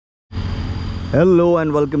Hello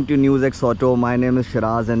and welcome to News X Auto. My name is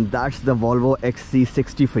Shiraz and that's the Volvo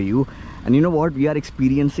XC60 for you. And you know what? We are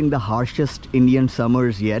experiencing the harshest Indian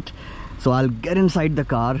summers yet. So I'll get inside the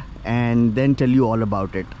car and then tell you all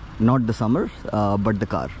about it. Not the summers, but the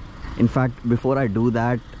car. In fact, before I do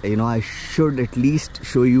that, I should at least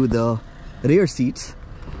show you the rear seats.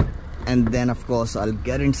 And then of course I'll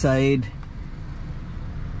get inside.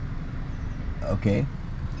 Okay.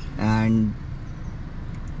 And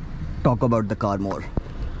talk about the car more.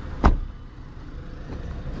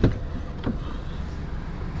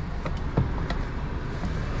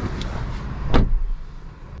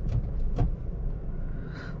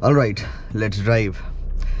 All right, let's drive.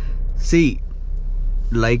 See,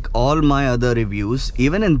 like all my other reviews,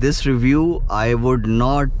 even in this review I would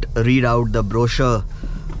not read out the brochure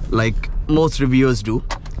like most reviewers do.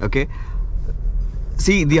 Okay,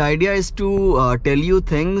 see, the idea is to tell you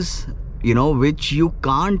things which you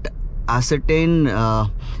can't ascertain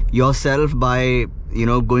yourself by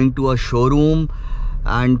going to a showroom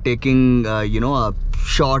and taking a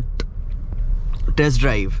short test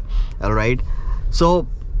drive. All right, so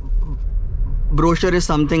brochure is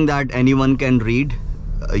something that anyone can read.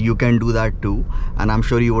 You can do that too, and I'm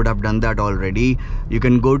sure you would have done that already. You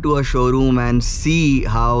can go to a showroom and see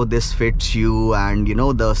how this fits you and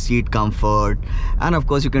the seat comfort, and of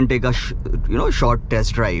course you can take a short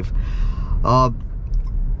test drive.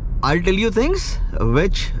 I'll tell you things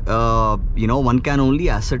which one can only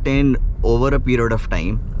ascertain over a period of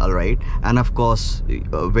time. All right, and of course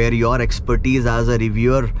where your expertise as a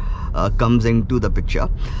reviewer comes into the picture.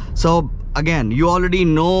 So again, you already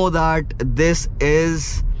know that this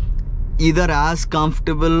is either as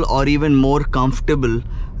comfortable or even more comfortable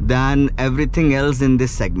than everything else in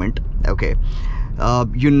this segment. Okay,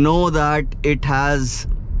 you know that it has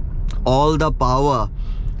all the power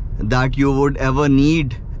that you would ever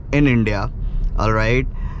need in India. All right,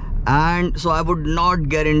 and so I would not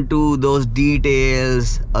get into those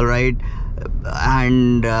details. All right,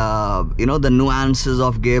 and the nuances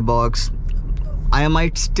of gearbox. I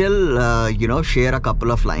might still share a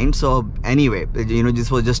couple of lines. So anyway,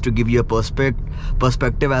 this was just to give you a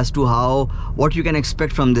perspective as to what you can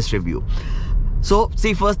expect from this review. So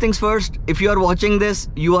see, first things first, if you are watching this,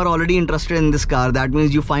 you are already interested in this car. That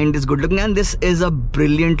means you find this good looking, and this is a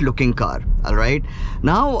brilliant looking car. All right,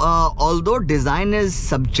 now although design is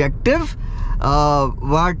subjective,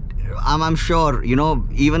 but I'm sure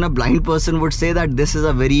even a blind person would say that this is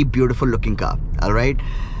a very beautiful looking car. All right,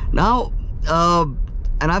 now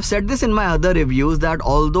and I've said this in my other reviews that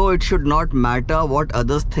although it should not matter what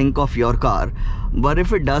others think of your car, but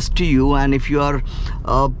if it does to you, and if you are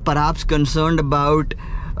perhaps concerned about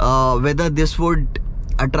whether this would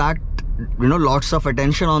attract lots of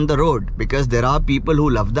attention on the road, because there are people who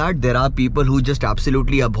love that, there are people who just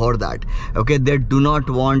absolutely abhor that. Okay, they do not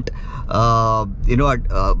want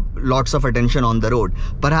lots of attention on the road.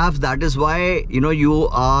 Perhaps that is why you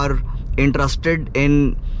are interested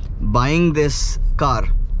in buying this car.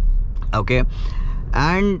 Okay,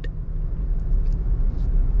 and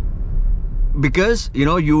because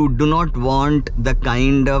you do not want the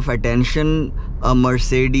kind of attention a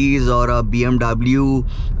Mercedes or a BMW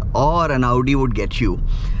or an Audi would get you.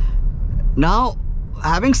 Now,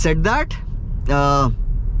 having said that,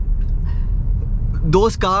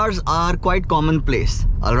 those cars are quite commonplace.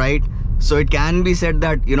 All right, so it can be said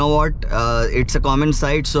that it's a common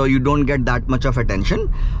sight, so you don't get that much of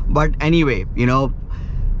attention. But anyway,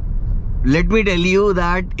 let me tell you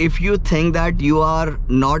that if you think that you are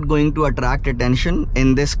not going to attract attention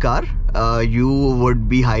in this car, you would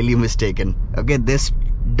be highly mistaken. Okay, this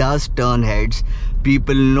does turn heads.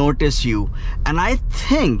 People notice you, and I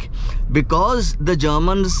think because the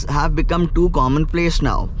Germans have become too commonplace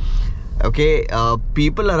now. Okay,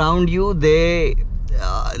 people around you, they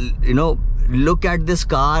look at this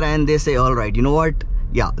car and they say, all right,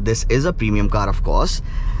 yeah, this is a premium car, of course,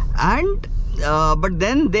 and but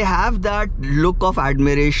then they have that look of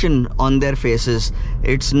admiration on their faces.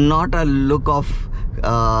 It's not a look of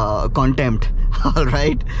contempt. All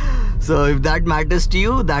right, so if that matters to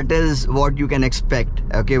you, that is what you can expect,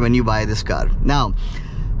 okay, when you buy this car. Now,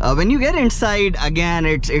 when you get inside, again,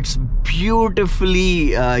 it's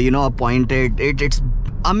beautifully appointed. It's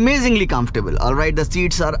amazingly comfortable. All right, the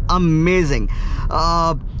seats are amazing,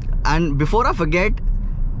 and before I forget,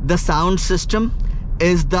 the sound system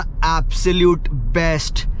is the absolute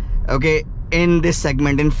best, okay, in this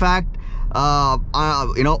segment. In fact,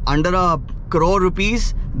 under a crore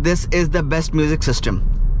rupees, this is the best music system.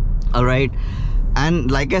 All right, and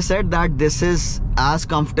like I said, that this is as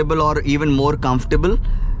comfortable or even more comfortable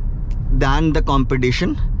than the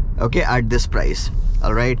competition, okay, at this price.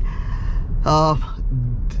 All right,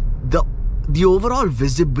 The overall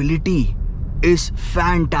visibility is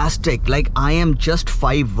fantastic. Like, I am just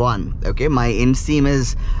 5'1", okay, my inseam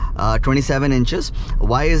is 27 inches.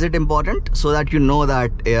 Why is it important? So that you know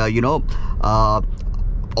that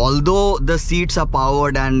although the seats are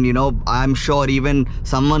powered, and I'm sure even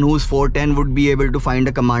someone who's 4'10" would be able to find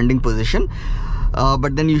a commanding position,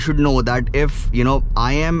 but then you should know that if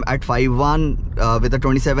I am at 5'1" with a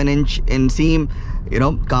 27-inch inseam,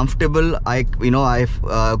 comfortable, I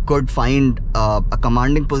could find a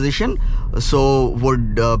commanding position. So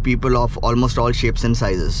would people of almost all shapes and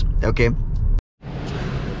sizes. Okay,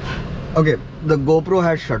 the GoPro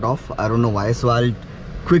has shut off. I don't know why, so I'll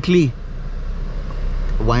quickly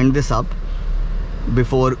wind this up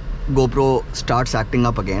before GoPro starts acting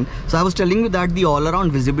up again. So I was telling you that the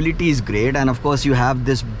all-around visibility is great, and of course you have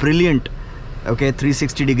this brilliant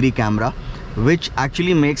 360-degree camera, which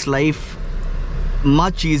actually makes life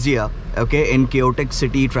much easier in chaotic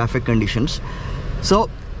city traffic conditions. So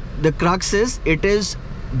the crux is, it is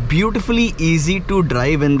beautifully easy to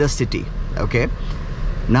drive in the city.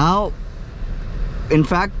 Now, in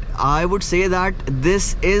fact, I would say that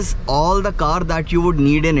this is all the car that you would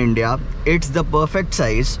need in India. It's the perfect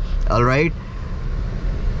size, all right,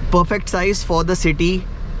 perfect size for the city,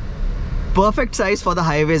 perfect size for the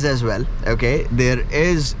highways as well. There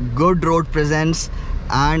is good road presence,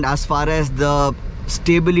 and as far as the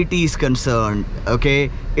stability is concerned,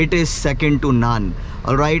 it is second to none.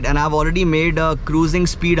 All right, and I've already made a cruising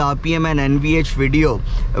speed, RPM and NVH video.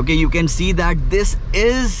 You can see that this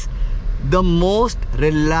is the most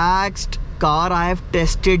relaxed car I have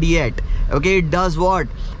tested yet. It does what?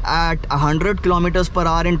 At 100 kilometers per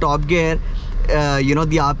hour in top gear,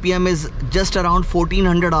 the RPM is just around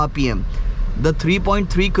 1400 RPM. The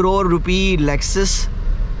 3.3 crore rupee Lexus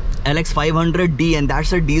LX500D, and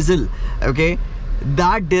that's a diesel,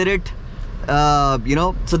 that did it.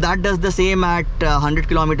 So that does the same at 100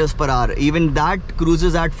 kilometers per hour. Even that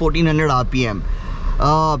cruises at 1400 RPM.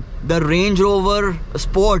 The Range Rover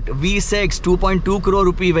Sport V6 2.2 crore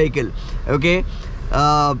rupee vehicle,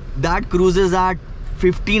 that cruises at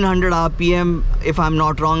 1500 RPM, if I'm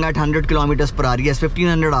not wrong, at 100 kilometers per hour. Yes,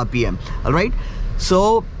 1500 RPM. All right,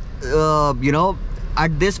 so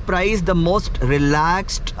at this price, the most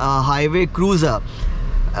relaxed highway cruiser,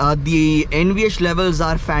 the NVH levels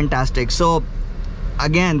are fantastic. So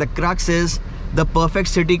again, the crux is the perfect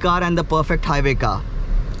city car and the perfect highway car.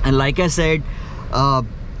 And like I said,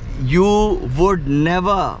 you would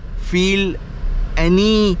never feel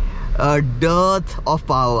any dearth of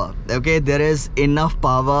power. There is enough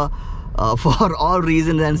power for all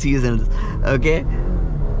reasons and seasons.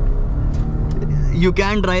 You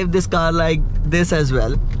can drive this car like this as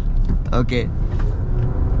well.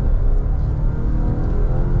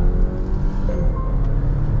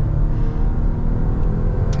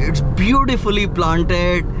 It's beautifully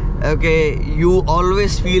planted. You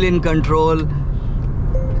always feel in control,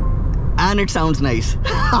 and it sounds nice.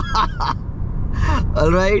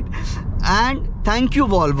 All right, and thank you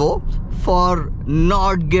Volvo for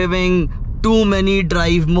not giving too many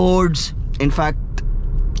drive modes. In fact,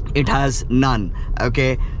 it has none.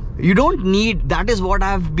 You don't need, that is what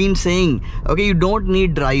I've been saying. You don't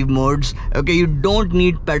need drive modes. You don't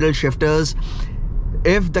need pedal shifters.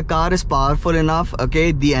 If the car is powerful enough,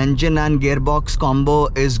 the engine and gearbox combo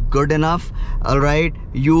is good enough, all right,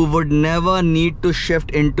 you would never need to shift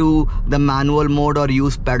into the manual mode or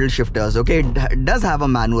use pedal shifters. It does have a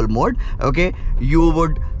manual mode. You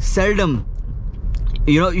would seldom,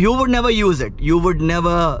 you would never use it. You would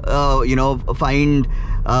never find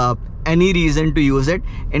any reason to use it.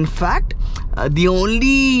 In fact, the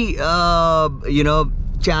only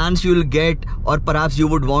chance you'll get, or perhaps you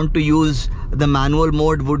would want to use the manual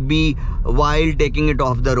mode, would be while taking it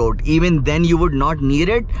off the road. Even then you would not need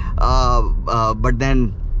it, but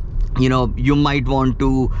then you might want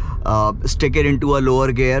to stick it into a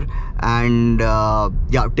lower gear and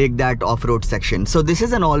take that off-road section. So this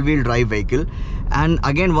is an all-wheel drive vehicle, and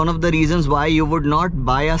again, one of the reasons why you would not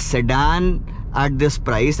buy a sedan at this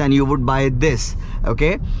price and you would buy this.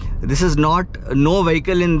 This is not, no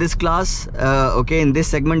vehicle in this class in this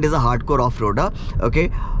segment is a hardcore off-roader.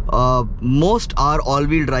 Most are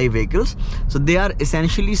all-wheel drive vehicles, so they are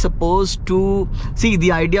essentially supposed to see,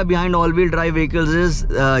 the idea behind all-wheel drive vehicles is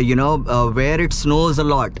where it snows a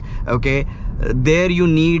lot, there you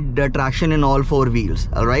need traction in all four wheels.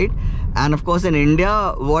 All right, and of course in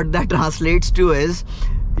India, what that translates to is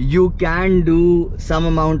you can do some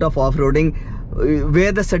amount of off-roading.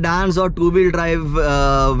 where the sedans or two-wheel drive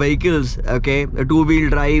vehicles, okay, two-wheel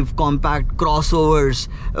drive compact crossovers,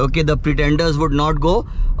 okay, the pretenders would not go,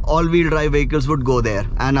 all-wheel drive vehicles would go there,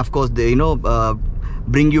 and of course they, you know,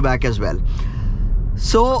 bring you back as well.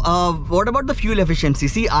 So what about the fuel efficiency?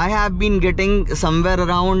 See, I have been getting somewhere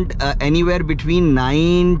around anywhere between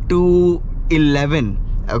 9 to 11,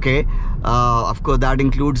 okay. Of course that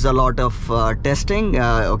includes a lot of testing,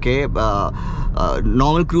 okay,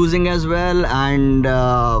 normal cruising as well, and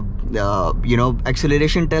you know,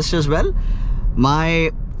 acceleration tests as well.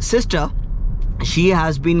 My sister, she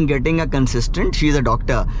has been getting a consistent, she's a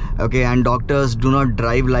doctor, okay, and doctors do not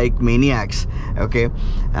drive like maniacs, okay,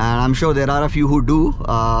 and I'm sure there are a few who do,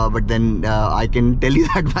 but then I can tell you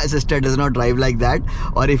that my sister does not drive like that,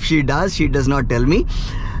 or if she does, she does not tell me.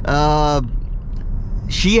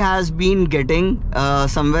 She has been getting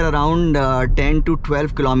somewhere around 10 to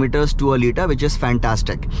 12 kilometers to a liter, which is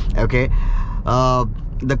fantastic, okay.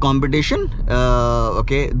 The competition,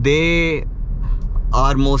 okay, they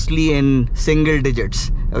are mostly in single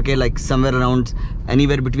digits, okay, like somewhere around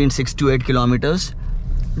anywhere between 6 to 8 kilometers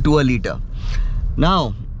to a liter.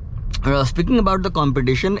 Now, speaking about the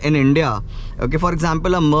competition in India, okay, for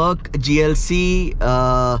example, a Merc GLC's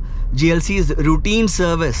routine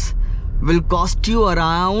service will cost you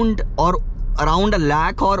around a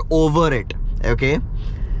lakh or over it, okay.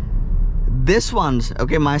 This one's,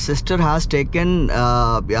 okay, my sister has taken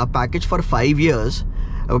a package for 5 years,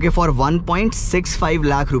 okay, for 1.65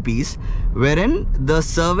 lakh rupees, wherein the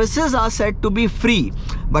services are said to be free,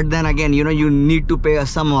 but then again, you know, you need to pay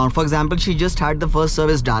some amount. For example, she just had the first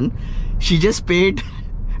service done, she just paid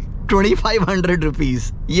 2,500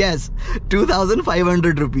 rupees. Yes,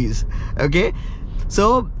 2,500 rupees, okay.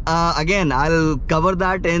 So again, I'll cover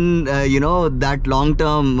that in you know, that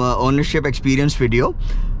long-term ownership experience video.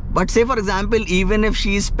 But say for example, even if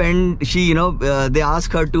she you know, they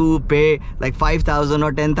ask her to pay like 5,000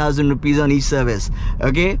 or 10,000 rupees on each service,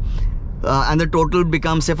 okay, and the total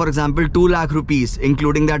becomes, say for example, 2 lakh rupees,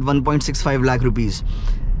 including that 1.65 lakh rupees,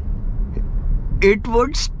 it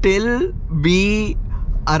would still be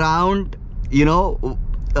around, you know,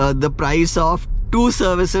 the price of 2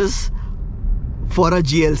 services for a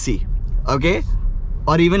GLC, okay,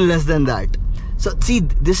 or even less than that. So see,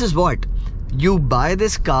 this is what you buy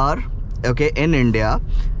this car, okay, in India,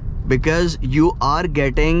 because you are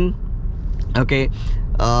getting, okay,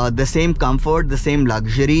 the same comfort, the same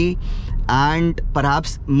luxury, and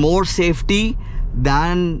perhaps more safety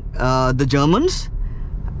than the Germans,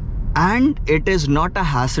 and it is not a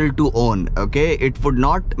hassle to own, okay. It would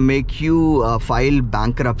not make you file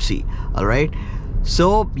bankruptcy, all right.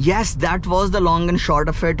 So yes, that was the long and short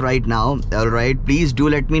of it right now, all right. Please do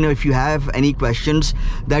let me know if you have any questions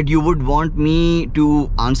that you would want me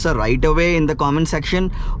to answer right away in the comment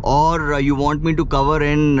section, or you want me to cover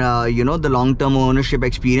in you know, the long-term ownership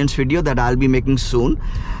experience video that I'll be making soon.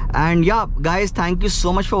 And yeah guys, thank you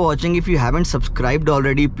so much for watching. If you haven't subscribed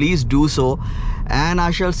already, please do so, and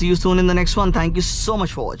I shall see you soon in the next one. Thank you so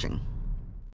much for watching.